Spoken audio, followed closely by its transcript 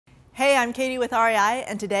Hey, I'm Katie with REI,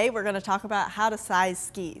 and today we're going to talk about how to size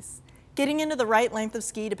skis. Getting into the right length of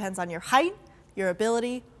ski depends on your height, your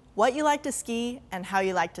ability, what you like to ski, and how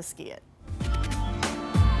you like to ski it.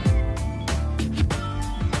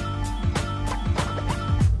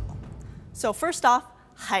 So first off,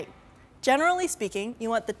 height. Generally speaking, you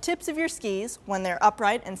want the tips of your skis, when they're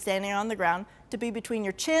upright and standing on the ground, to be between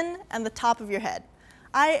your chin and the top of your head.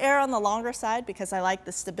 I err on the longer side because I like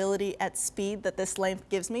the stability at speed that this length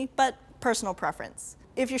gives me, but personal preference.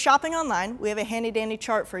 If you're shopping online, we have a handy dandy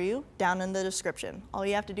chart for you down in the description. All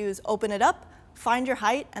you have to do is open it up, find your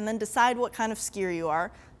height, and then decide what kind of skier you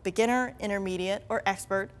are, beginner, intermediate, or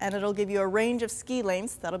expert, and it'll give you a range of ski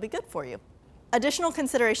lengths that'll be good for you. Additional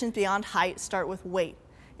considerations beyond height start with weight.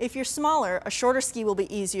 If you're smaller, a shorter ski will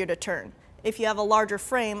be easier to turn. If you have a larger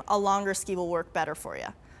frame, a longer ski will work better for you.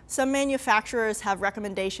 Some manufacturers have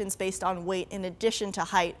recommendations based on weight in addition to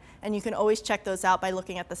height, and you can always check those out by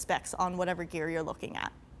looking at the specs on whatever gear you're looking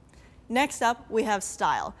at. Next up, we have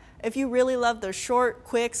style. If you really love those short,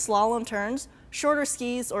 quick slalom turns, shorter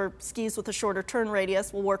skis or skis with a shorter turn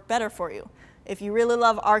radius will work better for you. If you really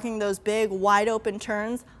love arcing those big, wide open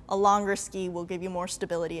turns, a longer ski will give you more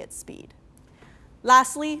stability at speed.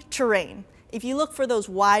 Lastly, terrain. If you look for those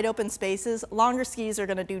wide open spaces, longer skis are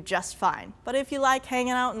going to do just fine. But if you like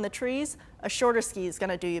hanging out in the trees, a shorter ski is going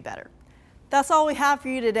to do you better. That's all we have for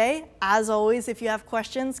you today. As always, if you have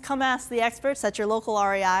questions, come ask the experts at your local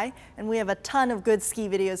REI, and we have a ton of good ski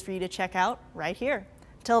videos for you to check out right here.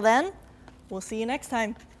 Till then, we'll see you next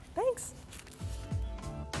time.